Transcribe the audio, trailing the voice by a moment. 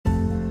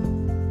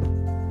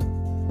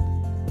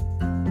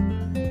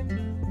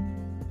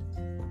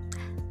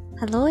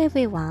Hello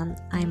everyone,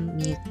 I'm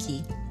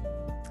Miyuki.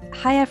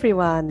 Hi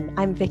everyone,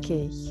 I'm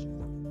Vicky.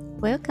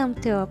 Welcome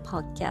to our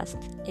podcast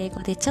英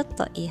語でちょっ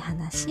といい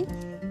話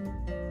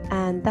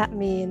And that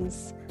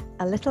means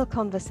a little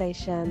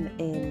conversation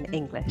in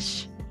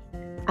English.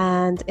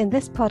 And in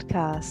this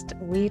podcast,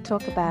 we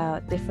talk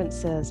about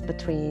differences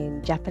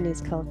between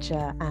Japanese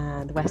culture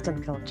and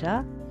Western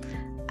culture.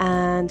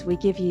 And we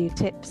give you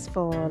tips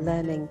for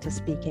learning to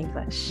speak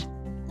English.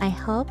 I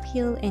hope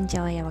you'll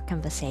enjoy our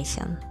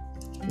conversation.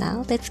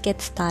 Now let's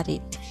get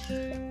started.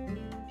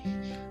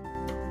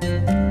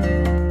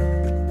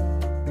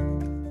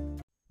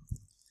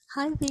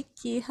 Hi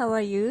Vicky, how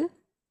are you?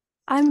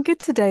 I'm good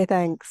today,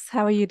 thanks.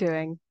 How are you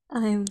doing?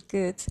 I'm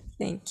good,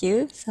 thank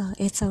you. So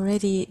it's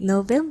already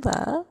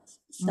November,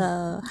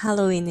 so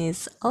Halloween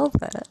is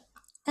over.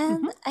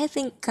 And I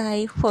think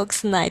Guy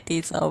Fawkes night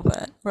is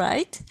over,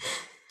 right?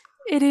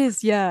 It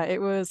is, yeah. It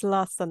was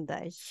last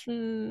Sunday.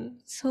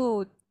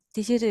 So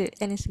did you do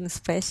anything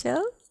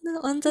special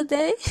on the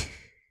day?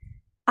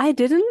 I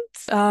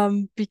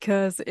didn't,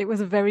 because it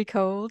was very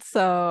cold,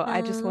 so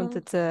I just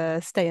wanted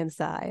to stay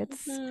inside.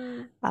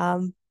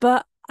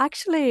 But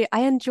actually,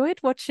 I enjoyed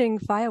watching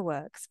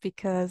fireworks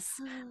because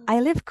I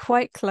live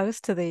quite close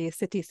to the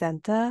city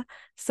center.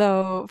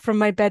 So from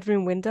my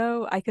bedroom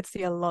window, I could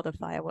see a lot of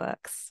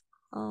fireworks.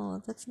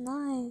 Oh, that's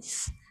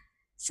nice.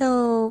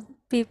 So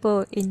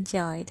people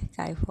enjoyed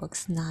Guy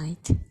Fawkes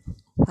night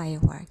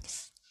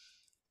fireworks.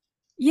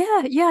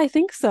 Yeah, I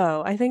think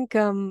so. I think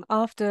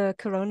after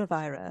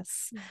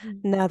coronavirus,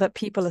 now that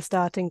people are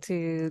starting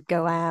to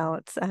go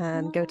out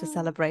and go to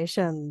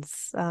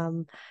celebrations,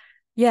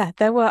 yeah,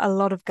 there were a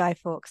lot of Guy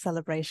Fawkes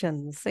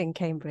celebrations in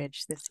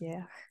Cambridge this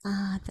year.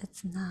 Ah,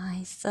 that's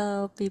nice.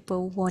 So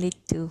people wanted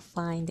to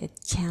find a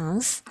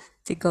chance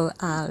to go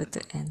out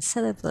and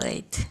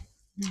celebrate.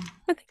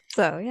 I think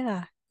so,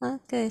 yeah.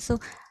 Okay, so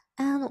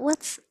and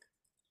what's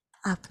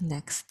up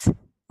next?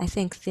 I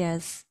think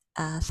there's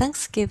a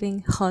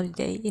Thanksgiving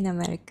holiday in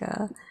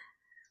America.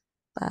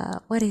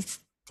 What is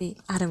the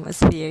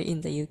atmosphere in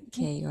the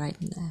UK right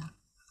now?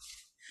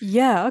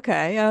 Yeah,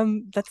 okay.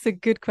 That's a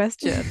good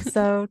question.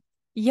 So,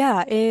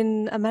 yeah,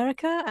 in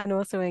America and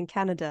also in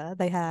Canada,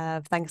 they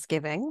have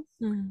Thanksgiving.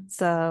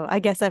 So I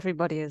guess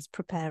everybody is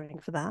preparing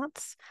for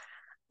that.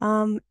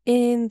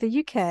 In the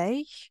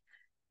UK,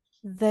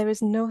 there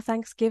is no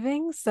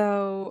Thanksgiving,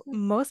 so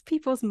most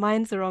people's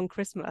minds are on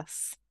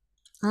Christmas.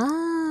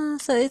 Ah,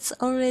 so it's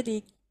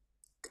already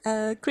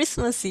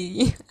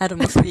Christmassy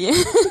atmosphere.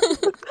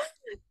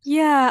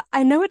 Yeah,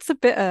 I know it's a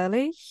bit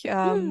early.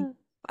 Hmm.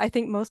 I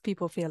think most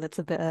people feel it's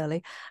a bit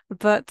early.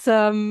 But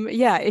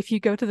yeah, if you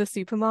go to the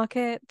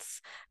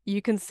supermarkets,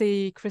 you can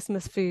see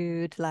Christmas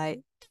food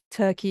like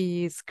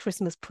turkeys,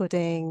 Christmas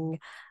pudding,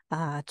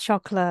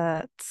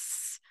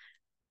 chocolates,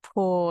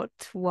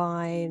 port,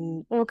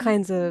 wine, all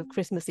kinds of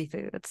Christmassy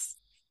foods.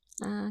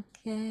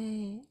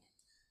 Okay.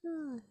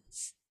 Hmm.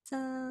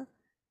 So,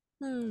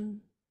 hmm.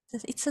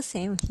 It's the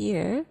same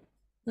here.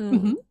 Hmm.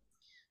 Hmm.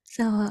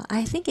 So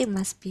I think it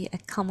must be a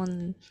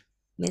common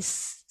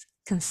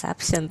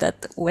misconception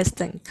that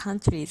Western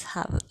countries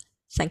have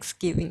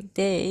Thanksgiving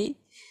Day.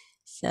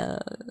 So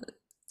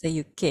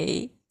the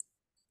UK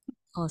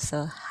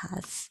also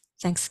has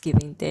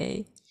Thanksgiving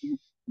Day.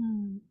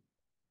 Hmm.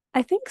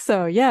 I think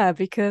so, yeah,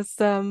 because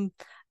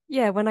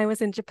yeah, when I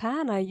was in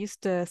Japan, I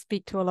used to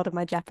speak to a lot of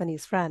my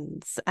Japanese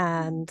friends,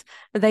 and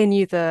they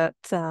knew that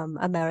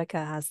America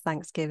has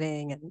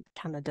Thanksgiving and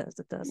Canada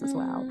does as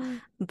well.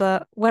 Mm.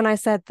 But when I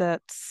said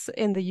that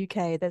in the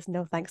UK there's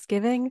no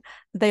Thanksgiving,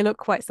 they look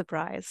quite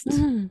surprised.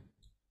 Mm.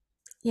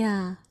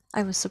 Yeah,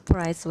 I was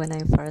surprised when I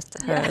first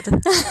Yeah.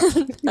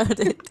 heard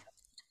it.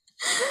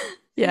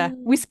 Yeah,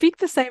 we Mm. speak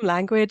the same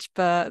language,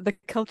 but the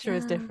culture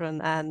is Yeah.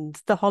 different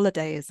and the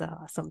holidays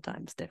are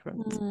sometimes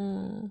different.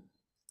 Mm.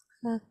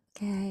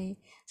 Okay.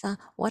 So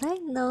what I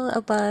know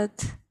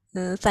about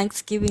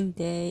Thanksgiving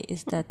Day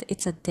is that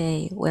it's a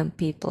day when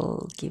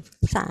people give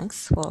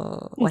thanks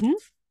for what Hmm.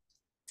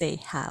 they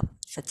have,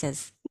 such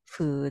as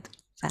food,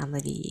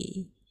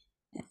 family,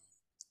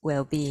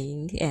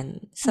 well-being,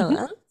 and so Hmm.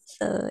 on.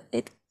 So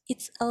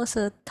it's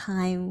also a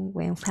time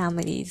when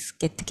families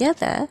get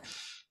together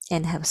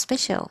and have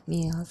special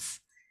meals.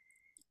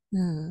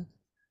 Mm.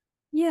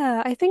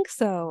 Yeah, I think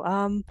so.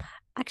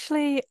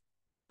 Actually,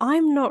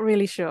 I'm not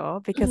really sure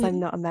because I'm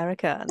Mhm. not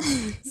American.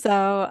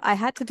 So I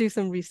had to do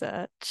some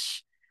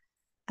research.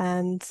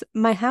 And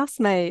my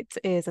housemate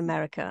is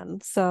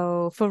American.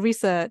 So for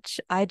research,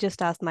 I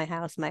just asked my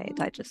housemate,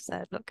 I just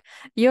said, look,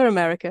 you're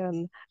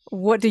American.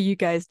 What do you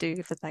guys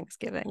do for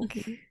Thanksgiving?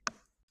 Mhm.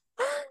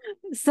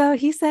 So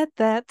he said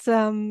that,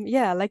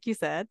 yeah, like you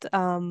said,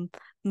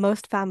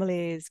 most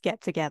families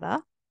get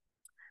together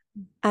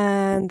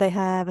and they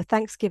have a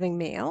Thanksgiving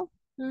meal.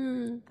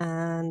 Mm.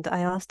 And I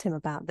asked him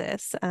about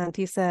this, and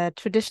he said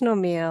traditional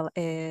meal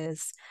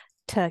is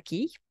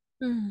turkey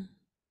Mm.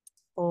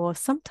 or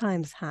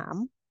sometimes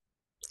ham.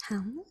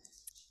 Ham.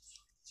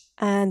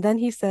 And then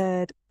he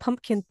said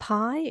pumpkin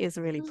pie is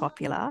really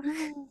popular.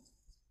 Mm.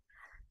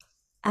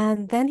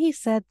 And then he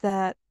said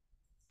that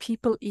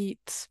people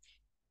eat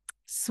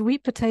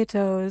sweet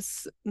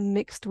potatoes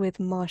mixed with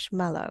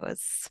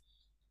marshmallows.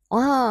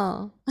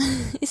 Wow,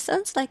 it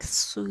sounds like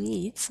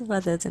sweets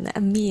rather than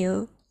a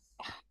meal.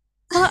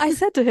 Well, I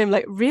said to him,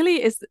 like,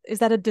 really, is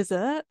that a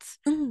dessert?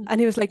 Mm, And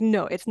he was like,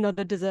 no, it's not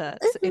a dessert.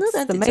 it's not It's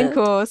a the main dessert.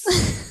 course.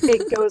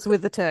 It goes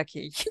with the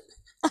turkey.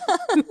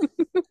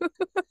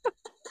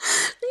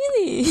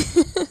 Really?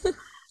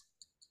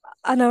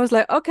 And I was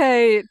like,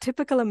 okay,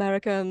 typical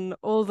American,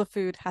 all the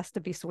food has to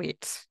be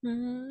sweet.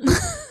 Mm.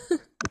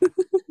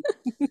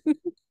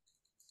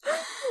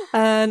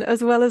 And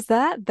as well as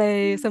that,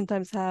 they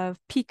sometimes have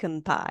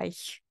pecan pie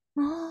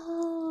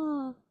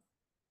Oh,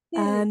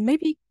 yeah. and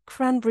maybe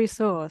cranberry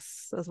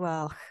sauce as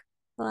well.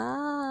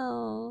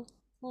 Wow.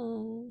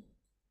 Oh,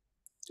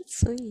 that's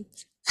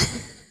sweet.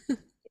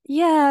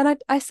 Yeah, and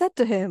I said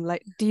to him,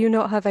 like, do you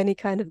not have any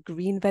kind of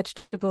green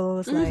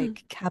vegetables Mm.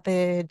 like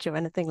cabbage or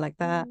anything like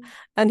that? Mm.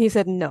 And he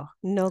said, no,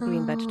 no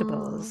green Oh,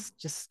 vegetables,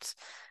 just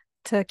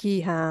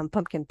turkey, ham,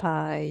 pumpkin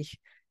pie,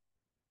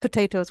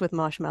 potatoes with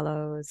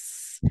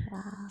marshmallows.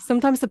 wow.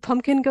 Sometimes the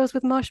pumpkin goes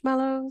with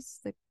marshmallows.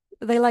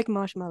 They like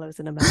marshmallows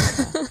in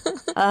America.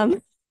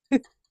 Um,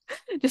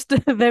 just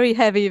a very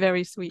heavy,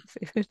 very sweet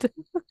food.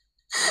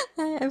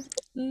 I have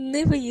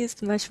never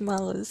used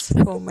marshmallows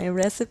for my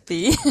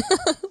recipe.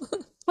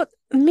 But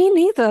me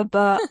neither,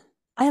 but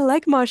I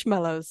like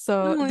marshmallows.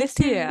 So Me this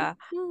too. year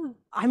Mm.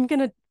 I'm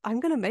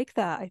gonna make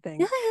that, I Yeah,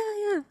 think.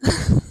 yeah,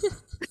 yeah.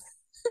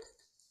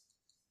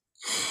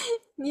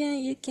 Yeah,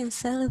 you can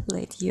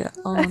celebrate your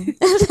own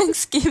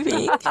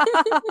Thanksgiving.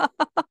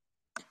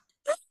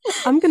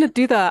 I'm gonna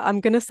do that. I'm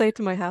gonna say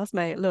to my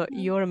housemate, look,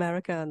 you're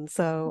American,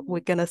 so we're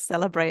gonna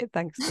celebrate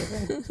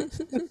Thanksgiving.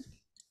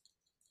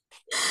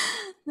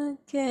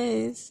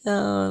 Okay,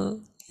 so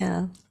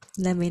yeah,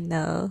 let me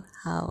know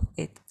how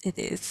it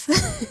is.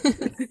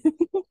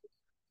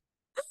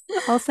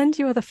 I'll send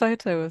you the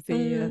photo of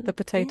the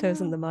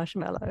potatoes and Yeah, the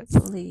marshmallows.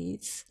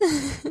 please.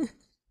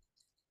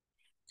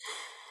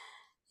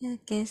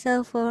 Okay,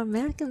 so for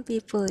American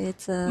people,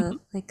 it's a Mhm,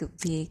 like a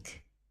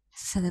big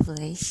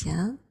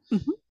celebration.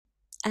 mhm,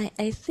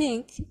 I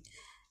think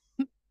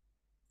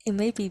it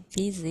may be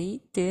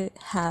busy to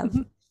have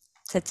mhm.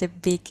 such a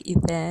big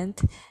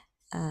event,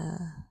 uh,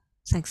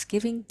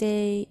 Thanksgiving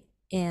Day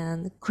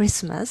and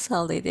Christmas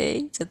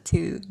holiday, the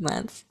 2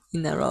 months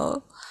in a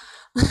row.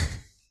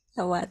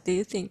 What do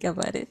you think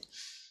about it?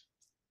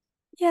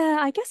 Yeah,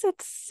 I guess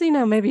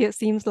maybe it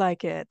seems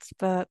like it,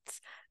 but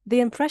the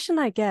impression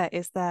I get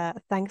is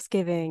that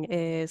Thanksgiving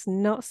is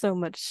not so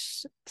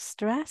much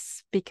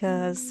stress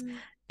because Mm,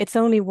 it's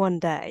only one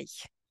day.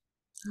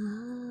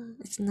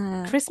 it's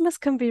not. Christmas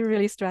can be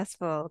really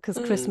stressful because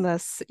Mm,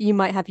 Christmas, you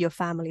might have your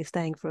family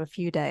staying for a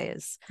few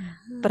days.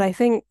 But uh-huh. I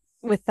think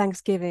with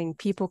Thanksgiving,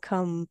 people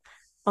come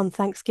on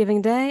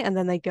Thanksgiving Day and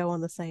then they go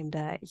on the same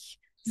day.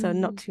 So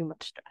not Mm, too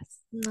much stress.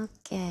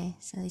 okay,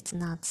 so it's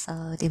not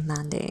so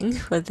demanding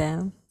for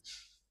them.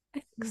 I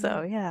think Mm,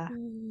 so, yeah.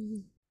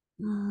 mm,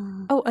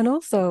 ah, Oh, and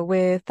also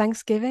with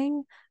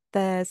Thanksgiving,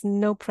 there's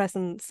no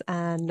presents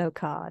and no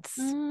cards.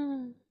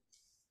 mm,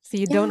 So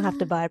you don't have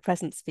to yeah. buy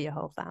presents for your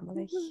whole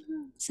family.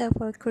 Mhm. So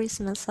for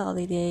Christmas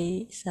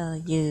holiday,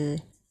 so you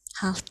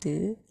have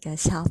to go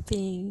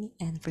shopping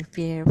and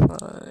prepare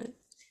for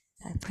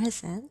a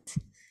present.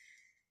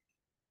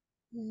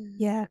 Mm.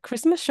 Yeah,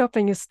 Christmas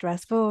shopping is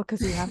stressful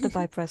because you have to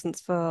buy presents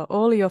for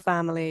all of your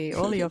family,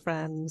 all of your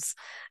friends.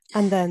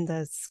 And then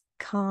there's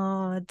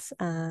cards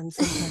and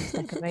sometimes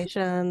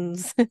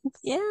decorations.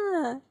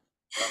 Yeah.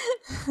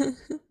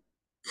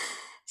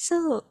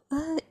 So,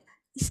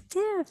 is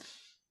there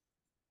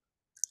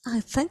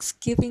a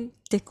Thanksgiving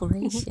Mhm.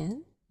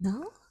 decoration?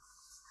 No?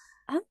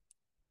 Um,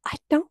 I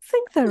don't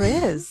think there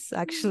is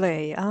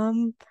actually.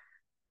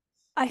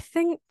 I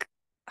think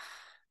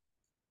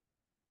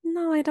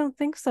no, I don't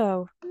think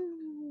so.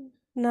 Mm.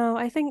 No,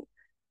 I think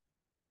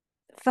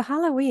for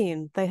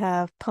Halloween they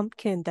have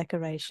pumpkin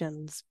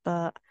decorations,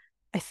 but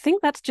I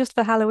think that's just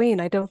for Halloween.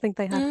 I don't think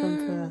they have them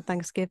Mm. for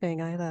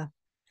Thanksgiving either.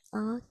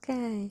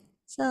 Okay.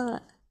 So,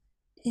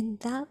 in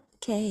that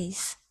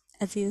case,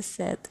 as you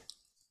said,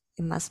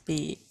 it must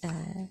be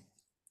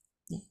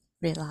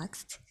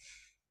relaxed.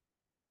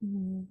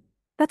 Mm.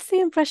 That's the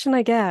impression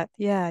I get.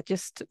 Yeah,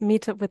 just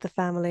meet up with the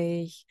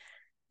family,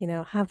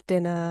 have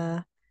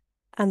dinner,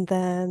 and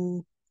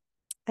then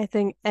I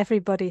think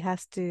everybody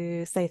has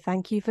to say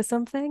thank you for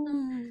something.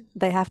 Mm.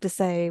 They have to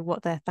say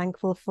what they're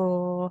thankful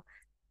for,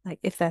 like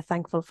if they're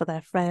thankful for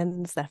their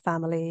friends, their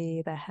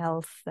family, their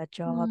health, their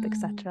job, Mm.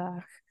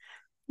 etc.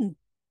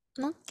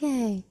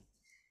 Okay.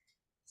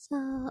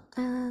 So,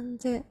 and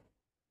the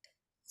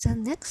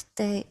next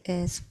day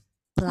is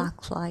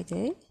Black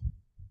Friday.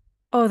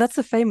 Oh, that's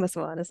a famous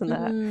one, isn't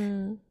it?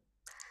 Mm.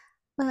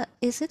 But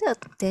is it a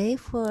day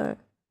for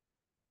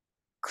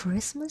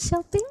Christmas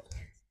shopping?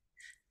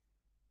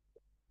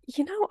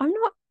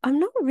 I'm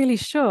not really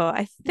sure.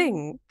 I Mm.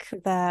 think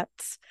that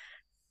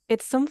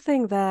it's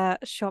something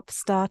that shops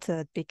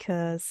started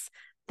because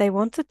they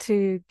wanted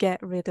to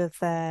get rid of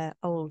their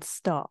old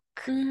stock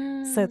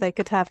so they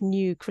could have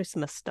new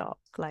Christmas stock,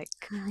 like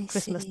I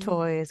Christmas see.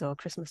 toys or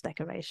Christmas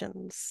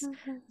decorations.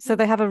 So Mm-hmm.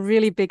 they have a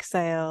really big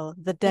sale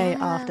the day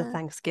after Yeah.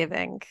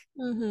 Thanksgiving.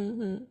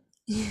 Mm-hmm.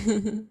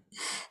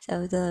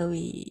 So though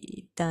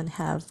we don't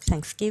have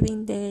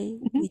Thanksgiving Day,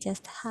 we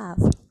just have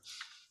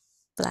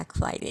Black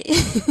Friday,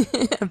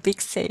 a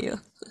big sale.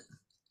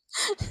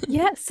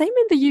 Yeah, same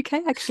in the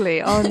UK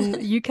actually. On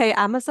UK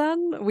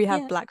Amazon, we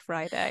have Yeah. Black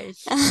Friday.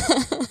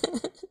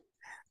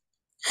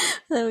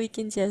 So we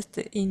can just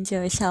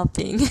enjoy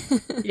shopping,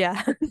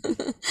 Yeah.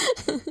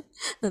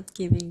 not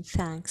giving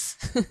thanks.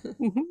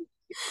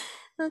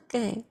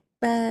 Okay,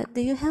 but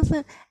do you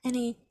have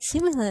any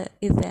similar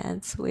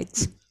events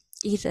which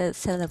either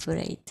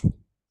celebrate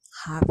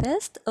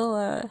harvest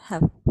or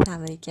have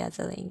family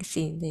gatherings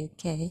in the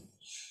UK?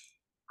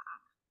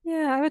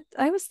 Yeah,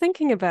 I was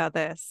thinking about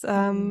this.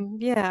 Mm.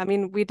 Yeah, I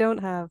mean we don't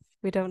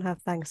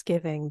have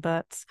Thanksgiving,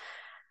 but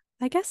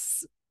I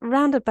guess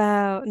round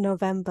about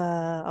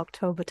November,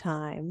 October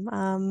time,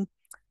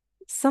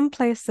 some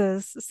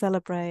places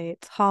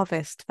celebrate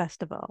Harvest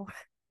Festival.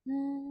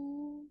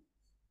 Mm.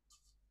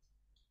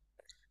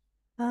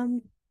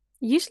 Um,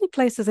 Usually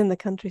places in the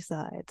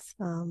countryside.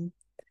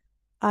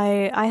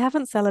 I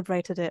haven't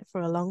celebrated it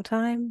for a long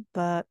time,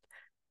 but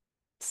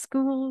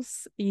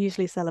schools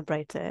usually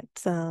celebrate it.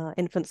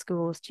 Infant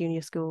schools,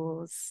 junior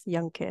schools,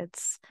 young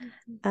kids.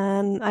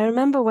 And I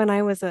remember when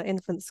I was at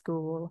infant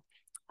school,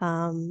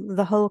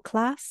 the whole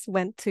class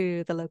went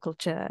to the local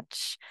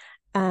church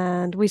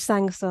and we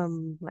sang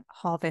some like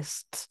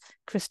harvest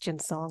Christian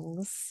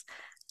songs.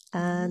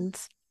 And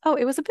oh,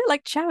 it was a bit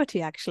like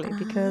charity actually,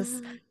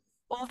 because Ah,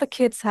 all the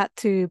kids had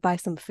to buy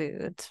some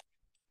food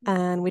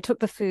and we took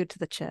the food to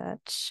the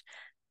church.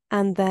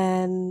 And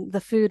then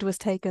the food was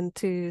taken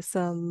to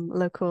some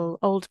local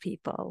old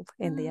people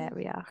in the ah,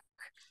 area.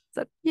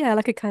 So yeah,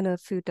 like a kind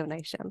of food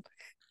donation.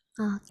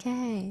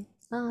 okay.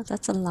 Oh,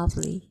 that's a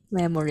lovely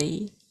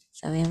memory.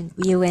 So when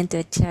you went to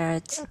a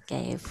church,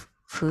 gave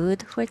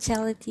food for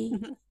charity,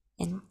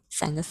 and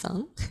sang a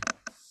song.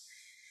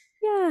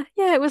 Yeah,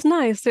 yeah, it was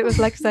nice. It was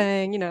like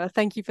saying,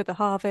 thank you for the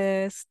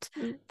harvest,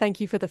 Mm, thank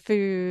you for the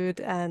food,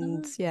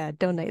 and mm, yeah,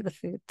 donate the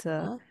food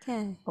to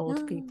okay.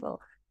 old people.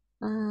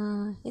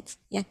 It's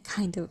yeah,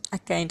 kind of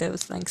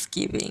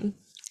Thanksgiving,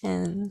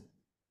 and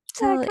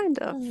Yeah, so kind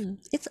of.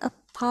 it's a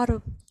part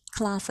of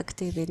class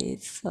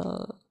activities.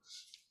 So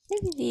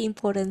maybe the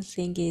important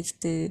thing is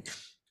to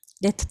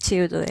let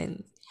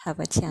children have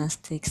a chance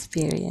to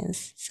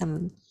experience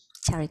some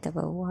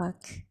charitable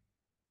work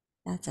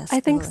at a I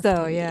think school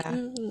so, activity. yeah.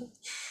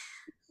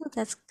 Oh,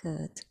 that's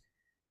good.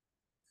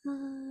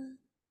 Uh,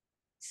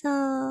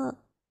 so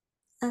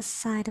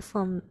aside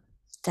from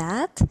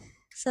that,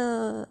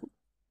 so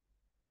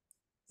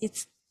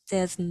it's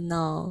there's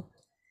no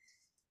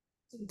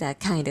that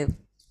kind of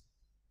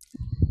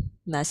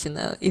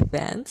national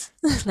event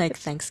like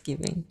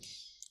Thanksgiving.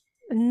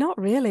 Not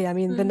really. I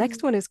mean, the Mm.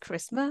 next one is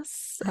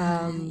Christmas.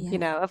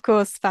 Yeah. Of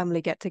course,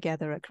 family get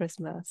together at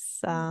Christmas.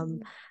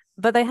 Mm.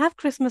 But they have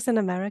Christmas in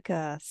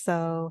America,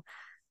 so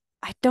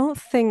I don't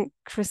think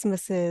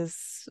Christmas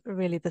is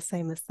really the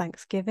same as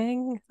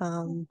Thanksgiving.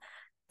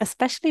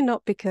 Especially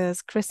not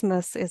because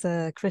Christmas is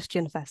a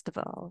Christian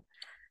festival.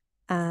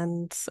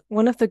 And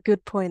one of the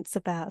good points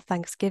about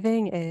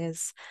Thanksgiving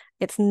is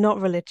it's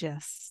not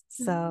religious.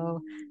 So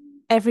Mm.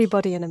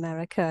 everybody in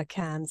America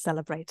can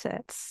celebrate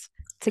it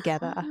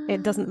together.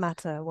 It doesn't Ah,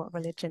 matter what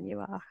religion you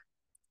are.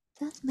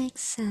 that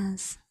makes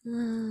sense.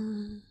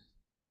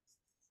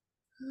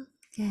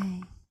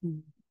 Okay.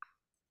 Mm.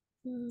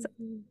 So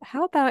Mhm.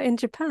 how about in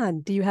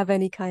Japan? Do you have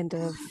any kind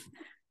of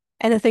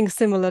anything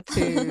similar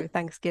to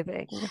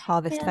Thanksgiving,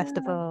 Harvest Yeah.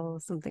 Festival,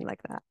 something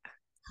like that?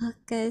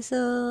 Okay.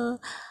 So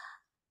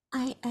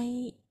I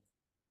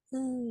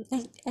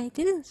I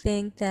didn't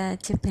think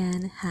that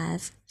Japan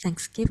has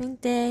Thanksgiving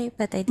Day,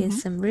 but I did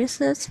Mhm. some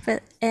research,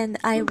 and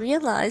I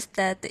realized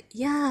that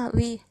yeah,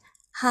 we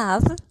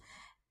have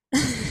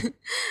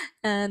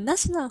a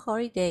national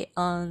holiday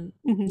on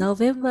Mhm.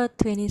 November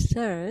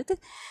 23rd,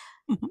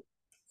 Mhm.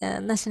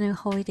 a national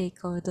holiday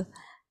called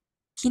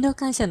勤労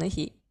感謝の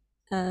日.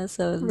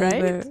 So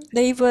Right?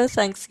 Labor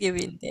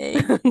Thanksgiving Day.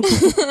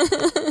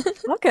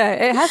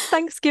 Okay, it has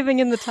Thanksgiving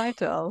in the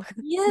title.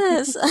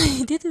 Yes,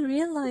 I didn't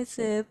realize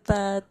it,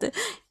 but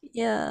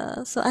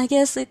yeah, so I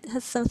guess it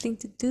has something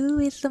to do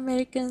with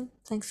American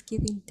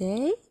Thanksgiving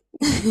Day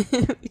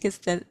because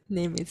the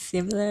name is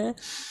similar.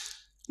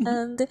 Mhm.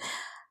 And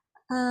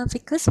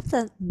because of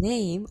the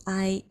name,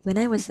 when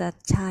I was a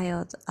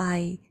child,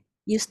 I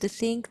used to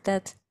think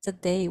that the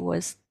day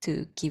was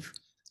to give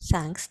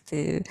thanks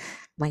to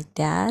my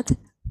dad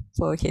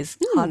for his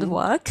hard Hmm.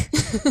 work.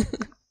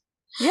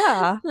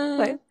 Yeah, Uh,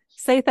 like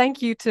say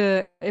thank you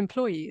to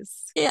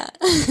employees. yeah.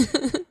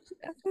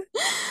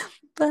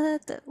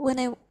 But when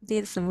I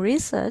did some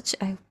research,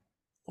 I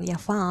yeah,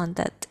 found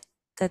that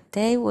the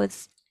day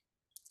was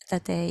the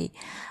day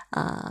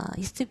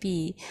used to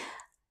be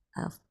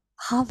a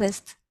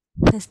harvest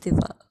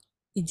festival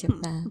in Hmm.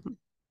 Japan. Mhm.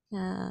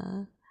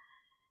 Uh,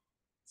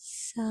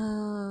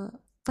 So,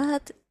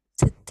 but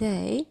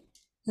today,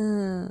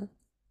 we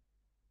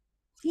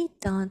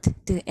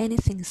don't do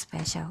anything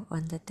special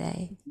on the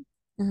day.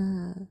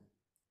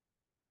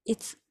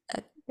 It's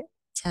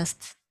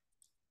just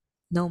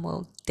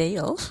normal day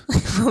off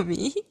for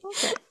me.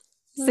 Okay.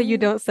 So you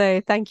don't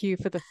say thank you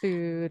for the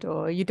food,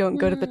 or you don't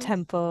go to the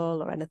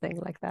temple or anything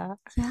like that?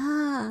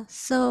 Yeah,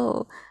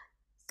 so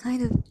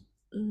kind of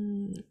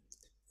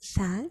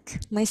thank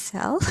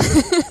myself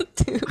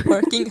to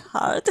working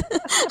hard.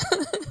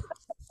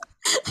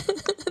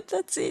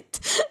 That's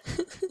it.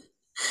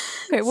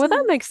 Okay, well,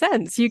 that makes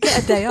sense. You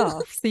get a day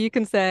off, so you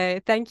can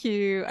say, thank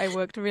you, I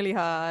worked really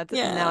hard.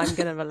 Yeah. Now I'm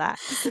gonna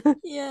relax.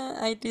 Yeah,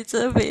 I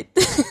deserve it.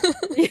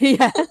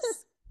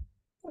 Yes.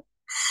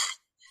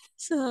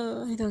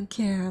 So I don't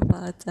care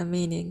about the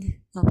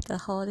meaning of the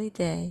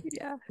holiday.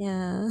 Yeah.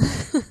 Yeah.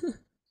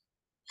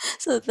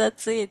 So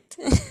that's it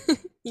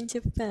in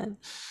Japan.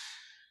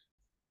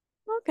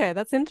 Okay,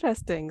 that's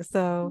interesting.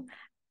 So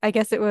I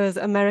guess it was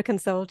American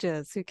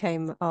soldiers who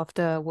came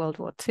after World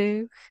War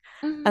II,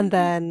 and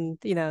then,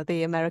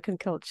 the American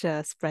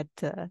culture spread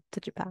to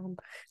Japan.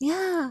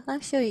 Yeah,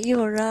 actually,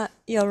 you're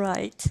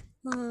right.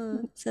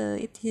 So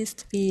it used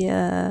to be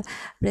a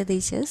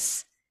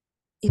religious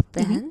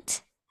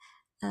event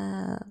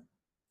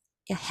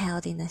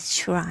held in a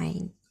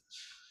shrine,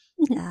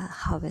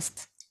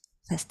 harvest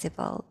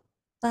festival.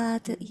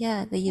 But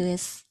yeah, the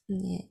U.S.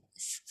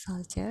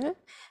 soldier,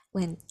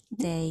 when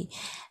they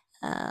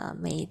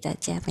made the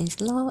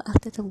Japanese law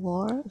after the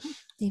war,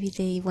 maybe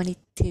they wanted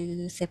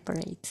to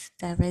separate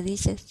the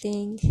religious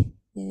thing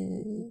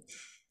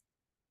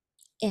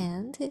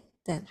and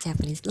the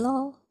Japanese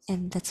law,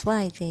 and that's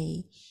why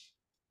they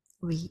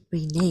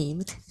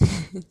renamed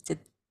the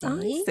I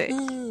day,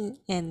 see.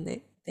 and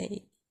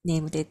they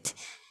named it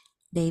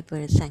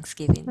Labor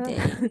Thanksgiving Day.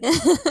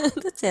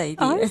 That's the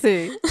I idea.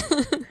 see.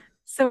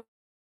 So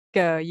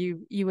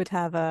you would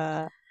have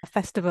a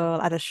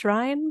festival at a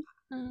shrine.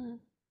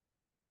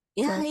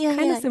 Yeah, So yeah,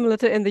 kind of yeah. similar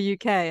to in the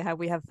UK, how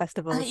we have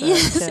festivals at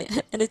Yes,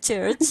 churches. at a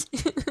church.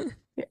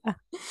 Yeah.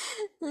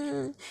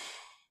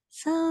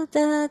 So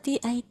the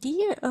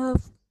idea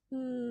of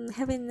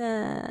having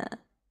a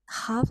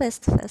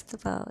harvest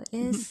festival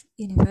is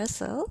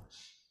universal.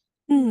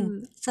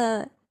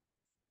 So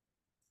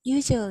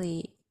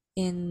usually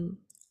in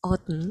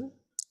autumn,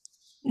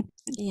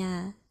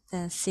 yeah,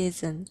 the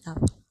season of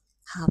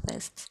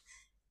harvest,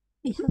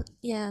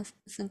 we have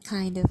some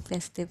kind of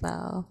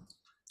festival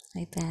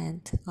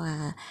event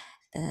or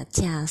the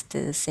chance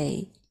to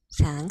say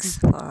thanks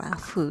for our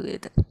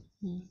food.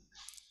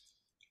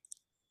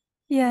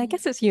 Yeah, I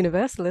guess it's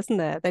universal, isn't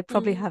it? They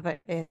probably have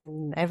it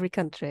in every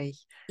country.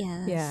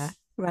 Yeah, Yes.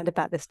 around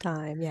about this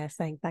time. Yeah,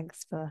 saying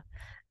thanks for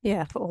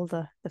all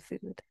the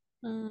food.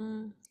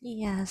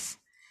 Yes.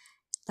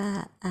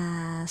 But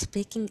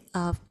speaking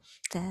of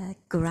the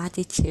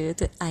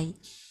gratitude, I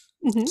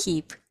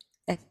keep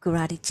a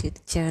gratitude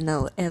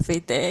journal every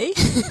day.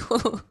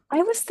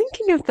 I was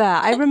thinking of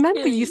that. I remember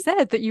you Really?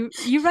 said that you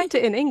write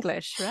it in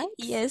English, right?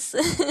 Yes,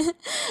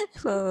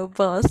 for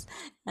both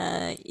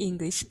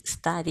English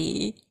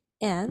study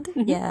and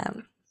yeah,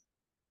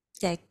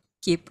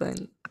 keep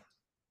on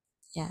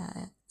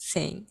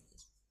saying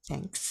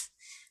thanks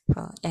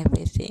for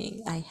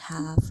everything I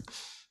have.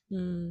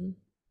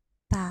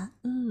 But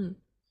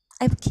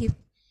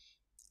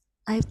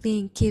I've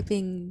been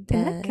keeping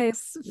In that the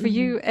case, for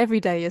you, every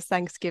day is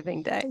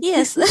Thanksgiving Day.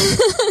 yes,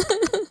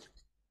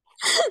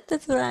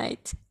 that's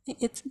right.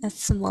 It's a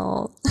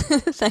small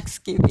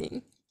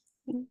Thanksgiving,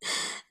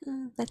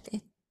 but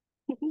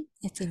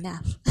it's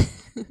enough.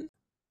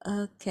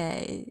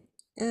 Okay,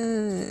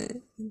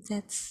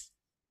 that's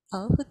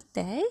all for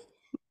today.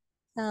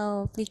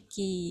 So,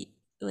 Vicky,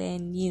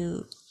 when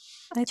you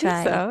I think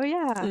try, so,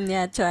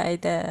 yeah. try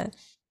the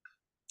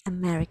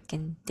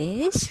American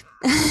dish,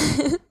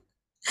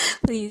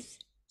 please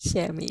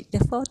share me the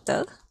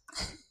photo.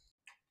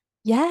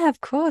 Yeah,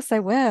 of course I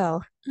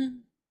will.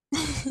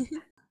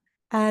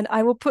 And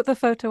I will put the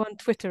photo on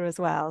Twitter as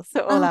well,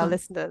 so all our Oh,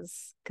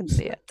 listeners can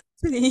see it.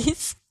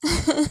 please.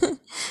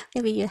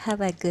 Maybe you have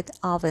a good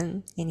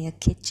oven in your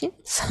kitchen,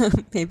 so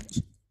maybe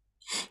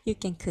you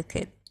can cook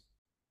it.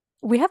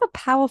 We have a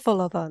powerful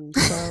oven,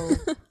 so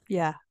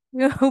yeah,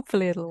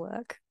 hopefully it'll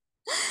work.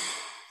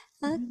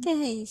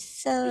 Okay,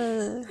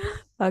 so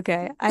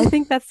Okay, I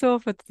think that's all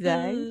for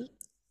today. mm,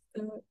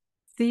 So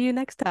see you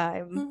next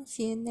time.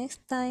 see you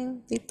next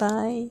time. Bye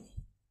bye.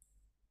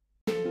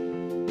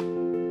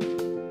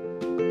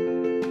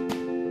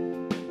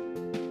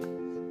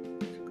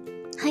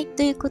 はい、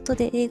ということ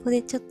で、英語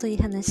でちょっといい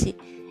話、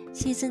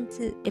シーズン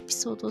2エピ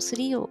ソード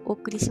3をお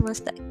送りしま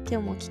した。今日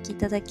もお聞きい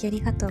ただきあ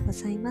りがとうご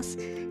ざいます。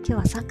今日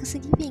はサンクス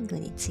ギビング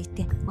につい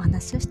てお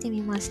話をして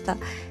みました。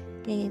もう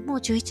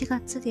11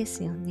月で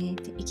すよね。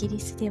でイギリ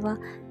スでは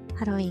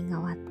ハロウィンが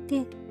終わっ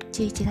て、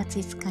11月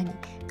5日に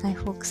ガイ・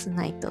フォークス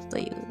ナイトと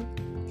いう、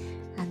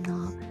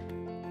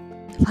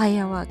ファイ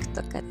アワーク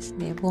とかです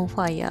ね、ボンフ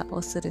ァイア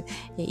をする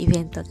イ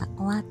ベントが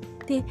終わっ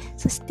て、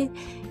そして、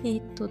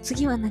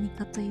次は何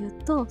かという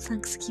と、サ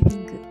ンクスギビ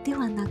ングで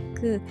はな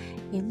く、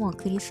もう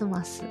クリス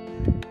マス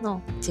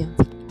の準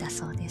備だ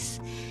そうで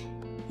す。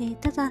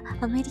ただ、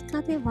アメリ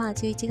カでは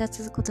11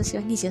月、今年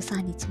は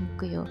23日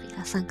木曜日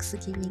がサンクス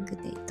ギビング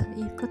デーと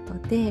いうこ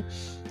とで、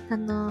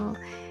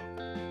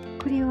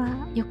これ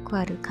はよく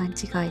ある勘違い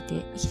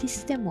で、イギリ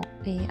スでも、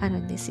ある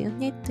んですよ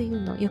ねとい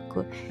うのをよ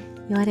く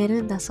言われ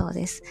るんだそう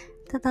です。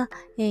ただ、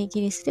イ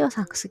ギリスでは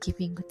サンクスギ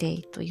ビングデ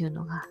ーという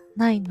のが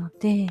ないの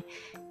で、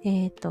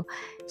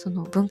そ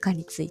の文化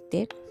につい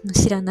て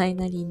知らない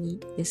なりに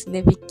です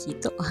ね、ビッキー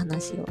とお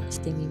話をし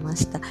てみま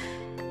した。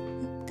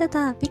た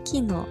だ、ビッキ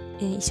ーの、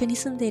一緒に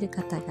住んでいる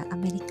方がア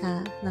メリ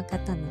カの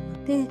方な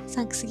ので、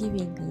サンクスギ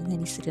ビングに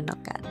何するの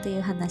かとい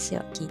う話を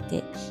聞い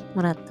て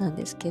もらったん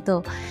ですけ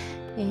ど、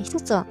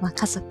一つは、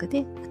家族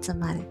で集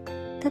まる。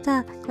た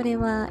だ、これ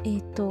は、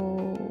リ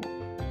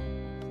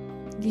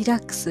ラ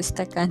ックスし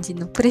た感じ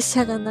の、プレッシ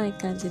ャーがない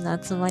感じの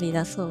集まり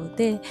だそう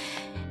で、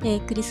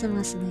クリス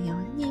マスのよ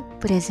うに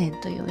プレゼン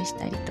ト用意し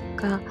たりと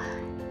か、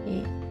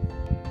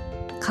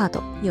カー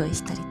ド用意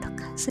したりと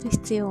かする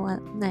必要は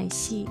ない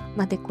し、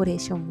デコレー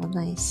ションも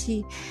ない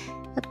し、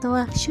あと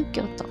は宗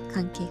教と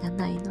関係が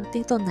ないの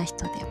で、どんな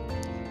人でも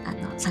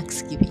サンク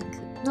スギビング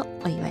の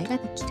お祝いが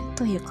できる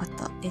というこ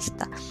とでし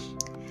た。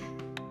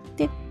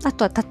で、あ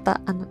とはたった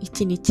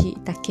1日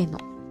だけの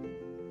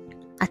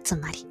集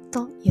まり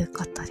という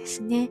ことで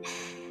すね。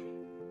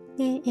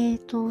で、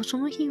そ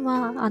の日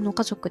は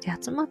家族で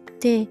集まっ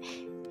て、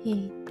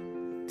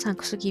サン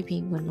クスギ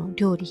ビングの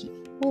料理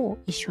を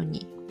一緒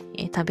に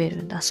食べ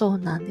るんだそう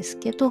なんです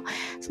けど、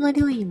その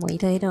料理もい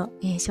ろいろ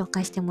紹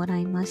介してもら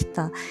いまし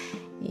た。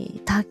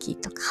ターキー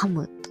とかハ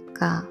ムと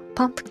か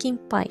パンプキン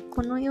パイ、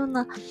このよう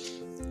な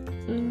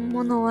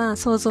ものは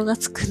想像が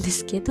つくんで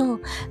すけど、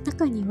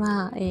中に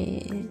は、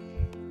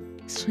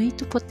スイー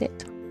トポテ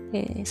ト、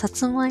さ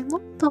つまいも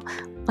と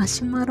マ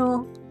シュマ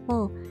ロ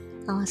を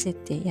合わせ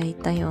て焼い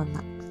たよう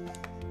な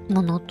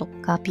ものと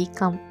か、ピー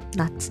カン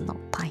ナッツの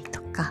パイ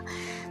とか、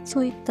そ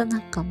ういったな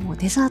んかもう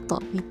デザー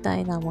トみた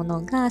いなも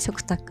のが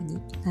食卓に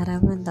並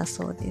ぶんだ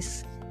そうで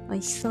す。美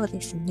味しそう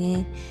です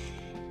ね。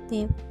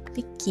で、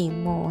ビッキ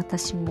ーも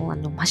私も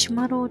マシュ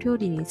マロを料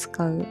理に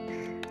使う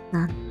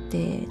なん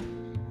て、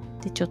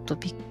でちょっと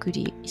びっく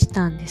りし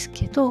たんです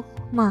けど、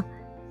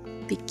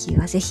ビッキー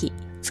はぜひ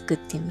作っ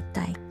てみ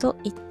たいと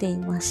言ってい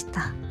まし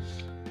た。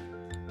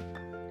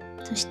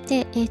そし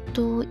て、イ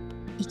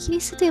ギ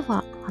リスで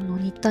は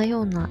似た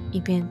ような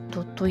イベン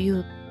トとい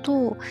う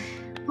と、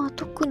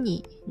特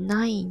に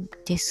ないん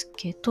です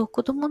けど、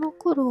子供の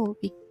頃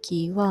ビッ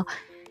キーは、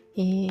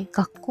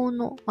学校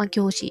の、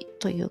行事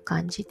という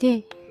感じ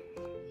で、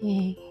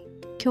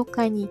教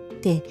会に行っ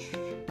て、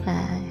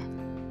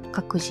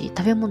各自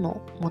食べ物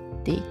を持っ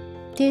て行っ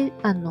て、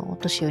お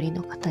年寄り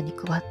の方に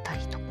配った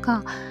りと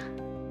か、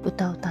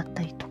歌を歌っ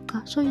たりと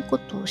か、そういうこ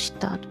とをし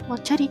た後、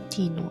チャリテ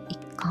ィーの一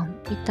環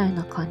みたい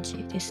な感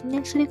じです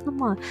ね。それが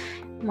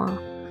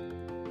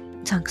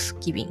サンクス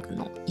ギビング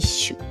の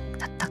一種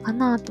だったか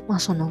なと、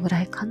そのぐ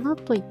らいかな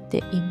と言って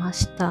いま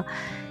した。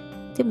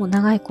でも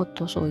長いこ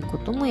とそういうこ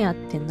ともやっ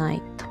てな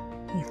いと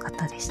いう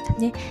方でした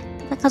ね。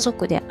ただ家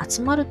族で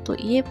集まると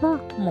いえば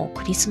もう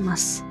クリスマ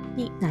ス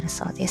になる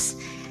そうです。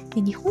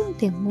で、日本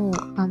でも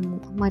あ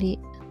まり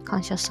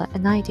感謝祭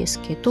ないで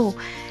すけど、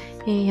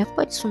やっ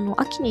ぱりその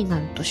秋にな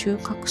ると収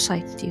穫祭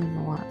っていう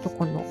のはど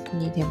この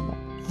国でも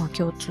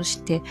共通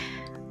して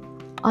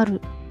あ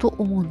ると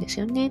思うんです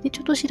よね。で、ち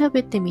ょっと調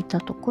べてみ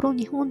たところ、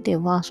日本で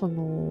はそ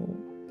の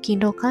勤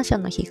労感謝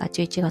の日が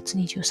11月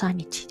23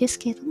日です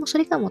けれども、そ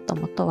れがもと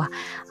もとは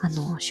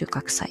収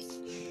穫祭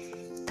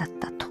だっ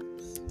たと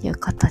いう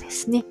ことで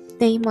すね。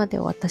で、今で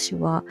私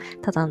は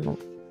ただの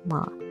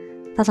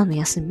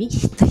休み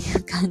とい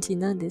う感じ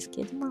なんです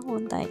けど、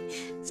本来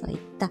そういっ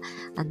た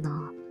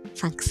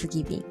サンクス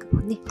ギビング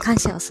をね、感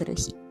謝をする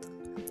日、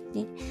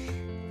ね、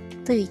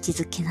という位置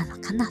づけなの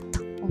かな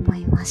と思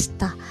いまし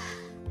た。は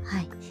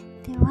い。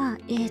では、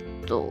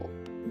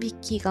ビッ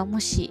キーがも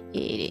し、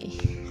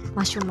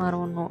マシュマ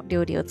ロの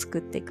料理を作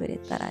ってくれ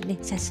たらね、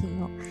写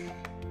真を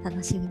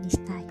楽しみにし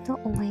たいと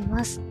思い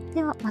ます。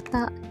では、ま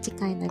た次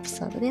回のエピ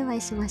ソードでお会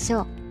いしまし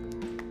ょう。